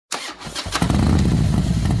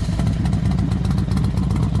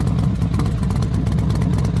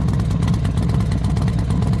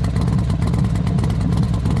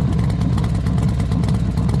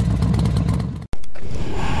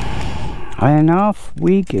And off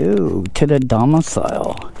we go to the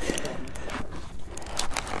domicile.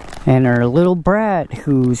 And our little brat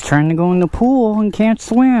who's trying to go in the pool and can't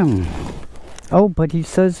swim. Oh, but he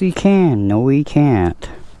says he can. No, he can't.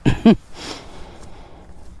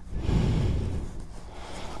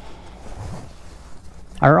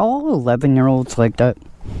 Are all 11-year-olds like that?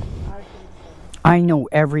 I know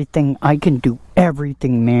everything. I can do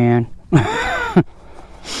everything, man.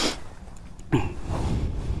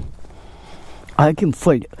 I can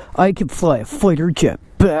fly a fighter jet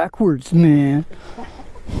backwards, man.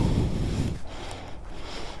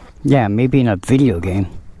 Yeah, maybe in a video game.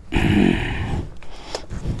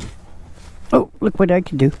 Oh, look what I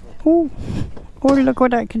can do. Oh, look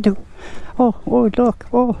what I can do. Oh, look.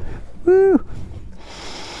 Oh, woo.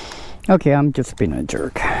 Okay, I'm just being a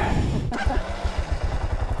jerk.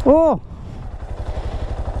 Oh,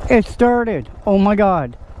 it started. Oh my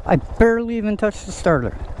god. I barely even touched the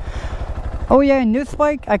starter. Oh yeah, and this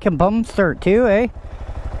bike, I can bum start too, eh?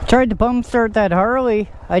 Tried to bum start that Harley.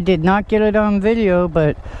 I did not get it on video,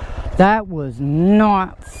 but that was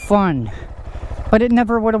not fun. But it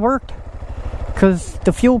never would have worked, because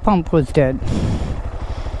the fuel pump was dead.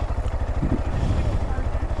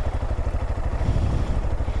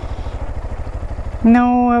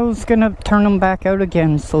 No, I was gonna turn them back out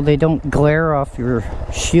again so they don't glare off your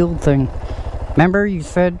shield thing. Remember you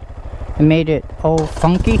said it made it all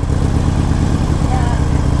funky?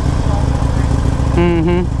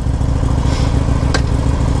 Mm-hmm.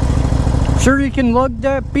 Sure you can lug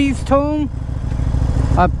that beast home?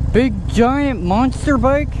 A big giant monster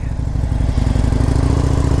bike?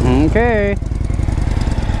 Okay.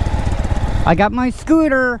 I got my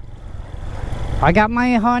scooter. I got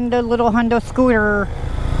my little Honda scooter.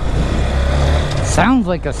 Sounds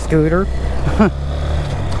like a scooter.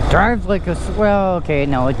 Drives like a, well, okay,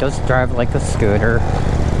 no, it does drive like a scooter.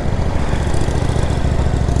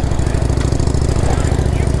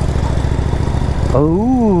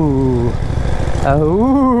 Oh.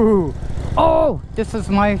 Oh. Oh, this is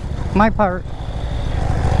my part.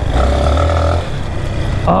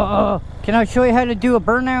 Can I show you how to do a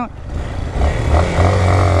burnout?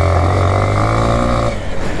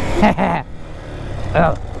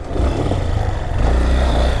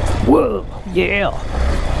 Whoa, yeah.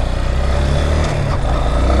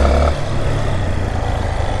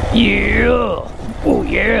 Yeah. Oh,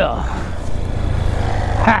 yeah.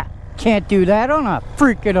 Ha! Can't do that on a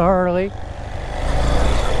freaking Harley.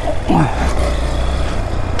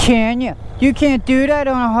 Can you? You can't do that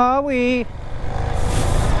on a Harley.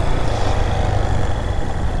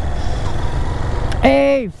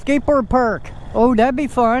 Hey, skateboard park. Oh, that'd be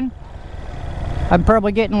fun. I'd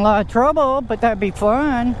probably get in a lot of trouble, but that'd be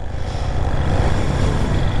fun.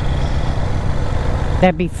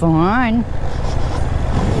 That'd be fun.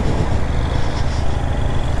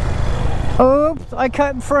 Oops, I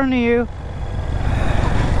cut in front of you.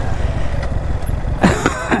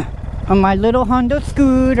 On my little Honda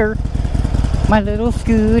scooter. My little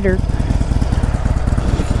scooter.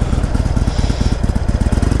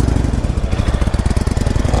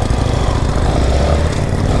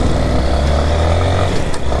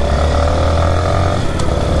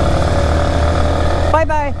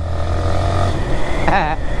 Bye-bye.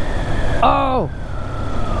 Oh!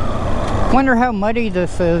 Wonder how muddy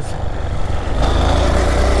this is.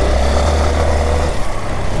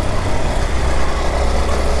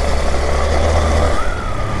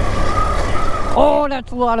 Oh,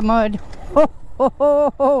 that's a lot of mud.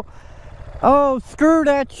 Oh, screw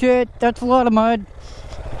that shit. That's a lot of mud.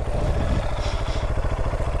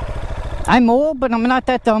 I'm old, but I'm not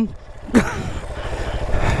that dumb.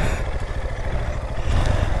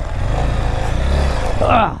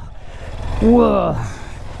 Whoa.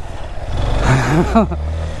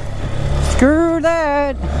 Screw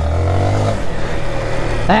that.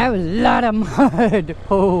 That was a lot of mud.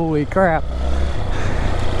 Holy crap.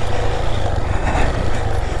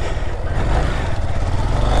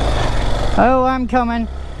 Oh, I'm coming.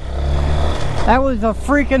 That was a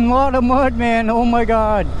freaking lot of mud, man. Oh my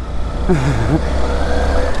god.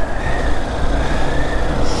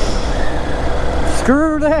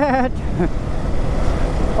 Screw that.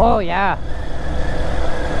 Oh yeah.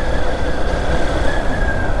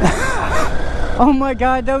 Oh my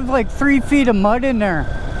god, that was like 3 feet of mud in there.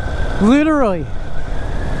 Literally.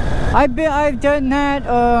 I've done that.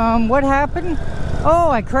 What happened? Oh,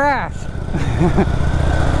 I crashed.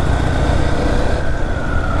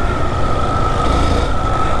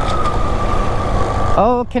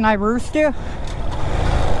 Oh, can I roost you?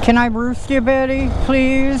 Can I roost you, Betty,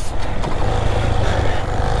 please?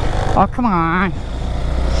 Oh, come on.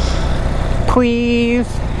 Please.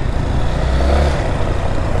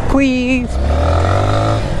 Please.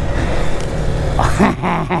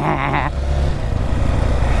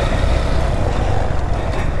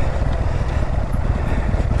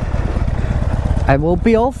 I will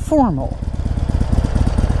be all formal.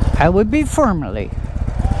 I would be formally.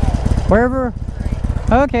 Wherever.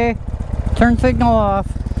 Okay. Turn signal off.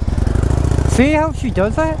 See how she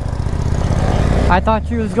does that? I thought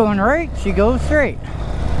she was going right. She goes straight.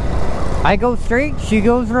 I go straight. She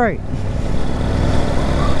goes right.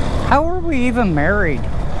 How are we even married?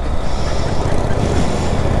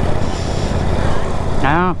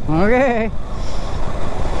 Oh, okay.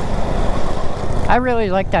 I really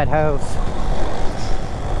like that house.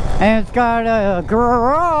 And it's got a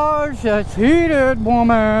garage that's heated,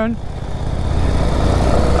 woman.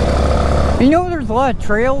 You know there's a lot of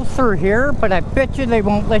trails through here, but I bet you they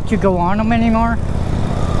won't let you go on them anymore.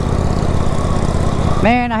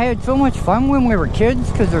 Man, I had so much fun when we were kids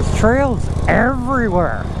because there's trails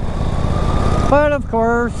everywhere. But of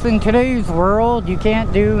course, in today's world, you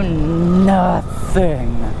can't do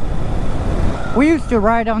nothing. We used to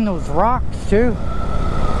ride on those rocks too.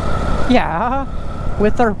 Yeah,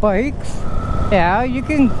 with our bikes. Yeah, you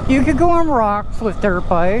can go on rocks with dirt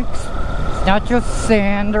bikes. It's not just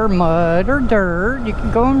sand or mud or dirt. You can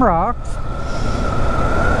go on rocks.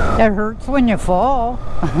 It hurts when you fall.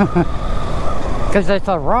 Because it's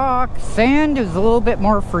a rock. Sand is a little bit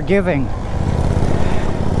more forgiving.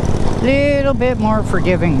 Little bit more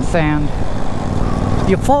forgiving, sand.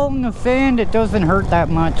 You fall in the sand, it doesn't hurt that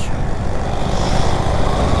much.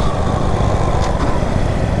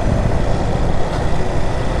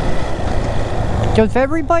 Does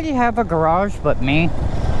everybody have a garage but me?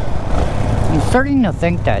 I'm starting to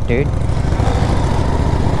think that, dude.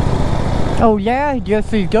 Oh yeah, yes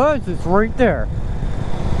he does. It's right there.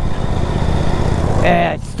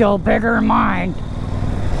 It's still bigger than mine.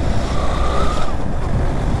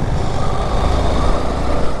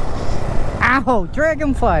 Ow,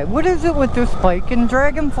 dragonfly. What is it with this bike and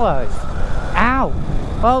dragonflies? Ow.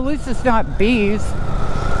 Well, at least it's not bees.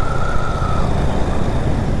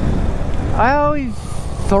 I always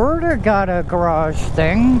sort of got a garage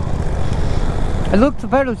thing. It looks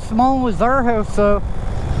about as small as our house, though.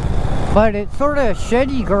 But it's sort of a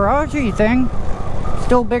sheddy, garagey thing.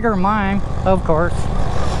 Still bigger than mine, of course.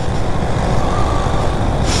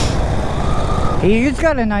 He's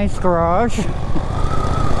got a nice garage.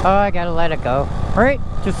 Oh, I gotta let it go. Right?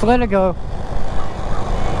 Just let it go.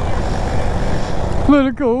 Let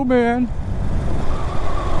it go, man.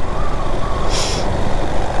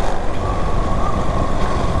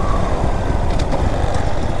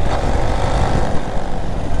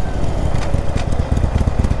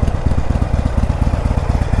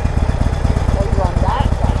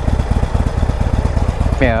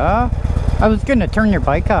 Yeah, I was gonna turn your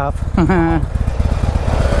bike off.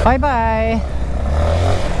 Bye-bye.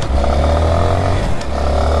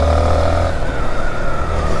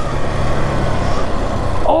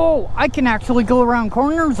 Oh, I can actually go around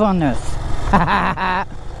corners on this.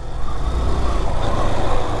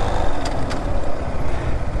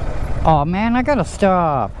 Oh man, I gotta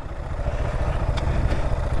stop.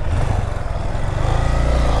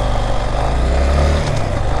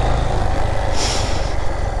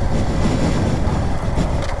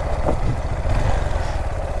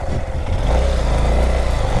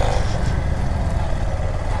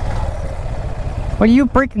 What, are you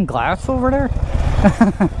breaking glass over there?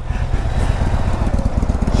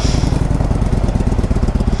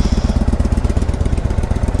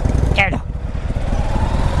 Get him.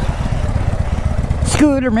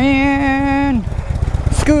 Scooter man!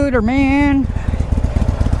 Scooter man!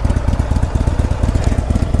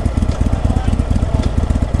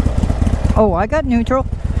 Oh, I got neutral.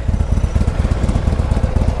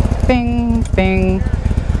 Bing, bing.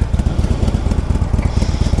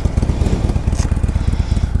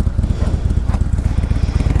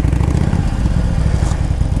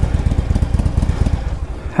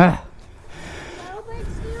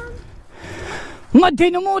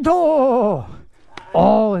 Matinamoto!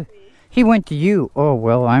 Oh, he went to you. Oh,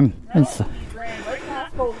 well, I'm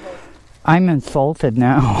insulted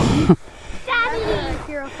now. Daddy!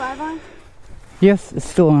 Hero 5 on? Yes, it's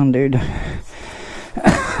still on, dude.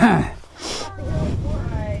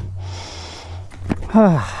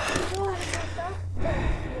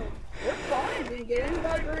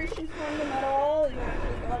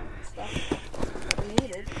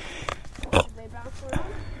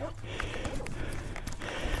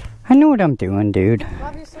 I know what I'm doing, dude.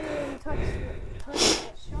 Obviously, you touch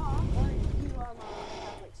that shop, but you have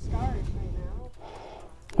like stars right now.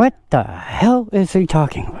 What the hell is he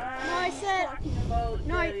talking about? No, I said. Talking about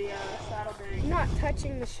No, the saddlebag. not touching.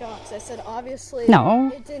 touching the shocks. I said obviously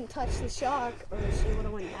No. it didn't touch the shock or she would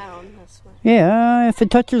have went down. That's why. Yeah, if it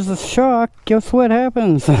touches the shock, guess what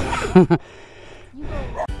happens? You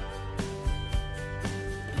go.